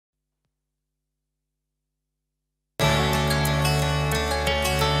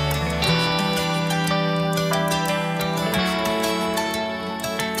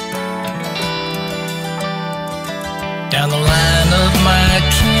my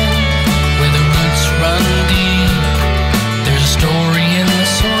kin, where the roots run deep. There's a story in the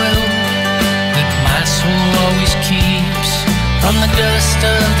soil that my soul always keeps. From the dust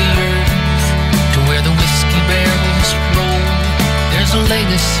of the earth to where the whiskey barrels roll, there's a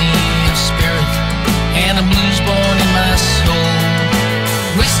legacy of spirit and a blues born in my soul.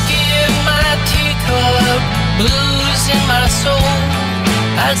 Whiskey in my teacup, blues in my soul.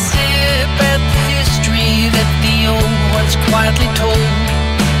 I sip at the history that the old ones quietly told.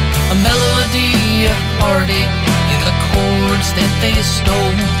 A melody of heartache in the chords that they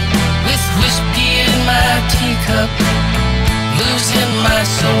stole. With whiskey in my teacup, blues in my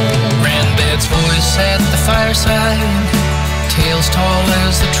soul. Granddad's voice at the fireside, tales tall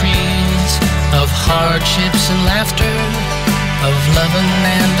as the trees, of hardships and laughter, of loving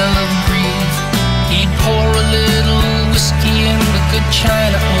and of grief. He'd pour a little whiskey in the good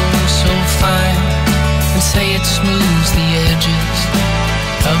china, oh so fine, and say it smooths the edges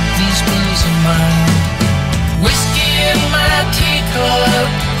of these blues of mine. Whiskey in my teacup,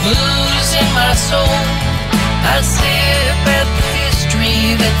 blues in my soul. I sip at the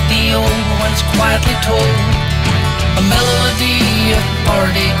history that the old ones quietly told. A melody of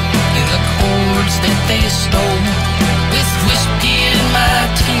heartache in the chords that they stole. With whiskey in my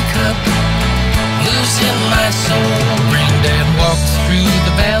teacup, blues in my soul. Granddad walked through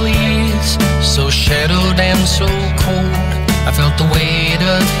the valleys, so shadowed and so cold. I felt the weight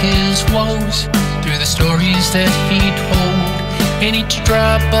of his woes through the stories that he told. In each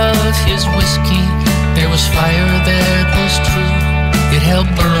drop of his whiskey, there was fire that was true. It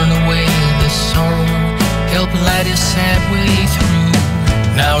helped burn away the sorrow, helped light his sad way through.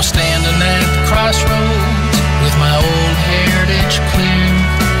 Now standing at the crossroads with my old heritage clear,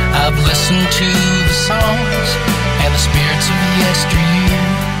 I've listened to the songs and the spirits of yesteryear.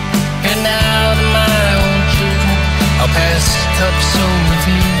 And now to my own children, I'll pass cups over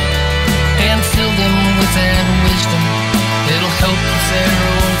thee and fill them with that wisdom that'll help with their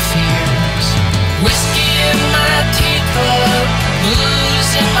own fears. Whiskey in my teacup, blues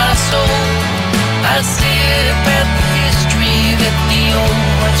in my soul. I sip at the history that the old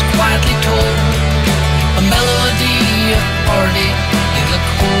ones quietly told. A melody of heartache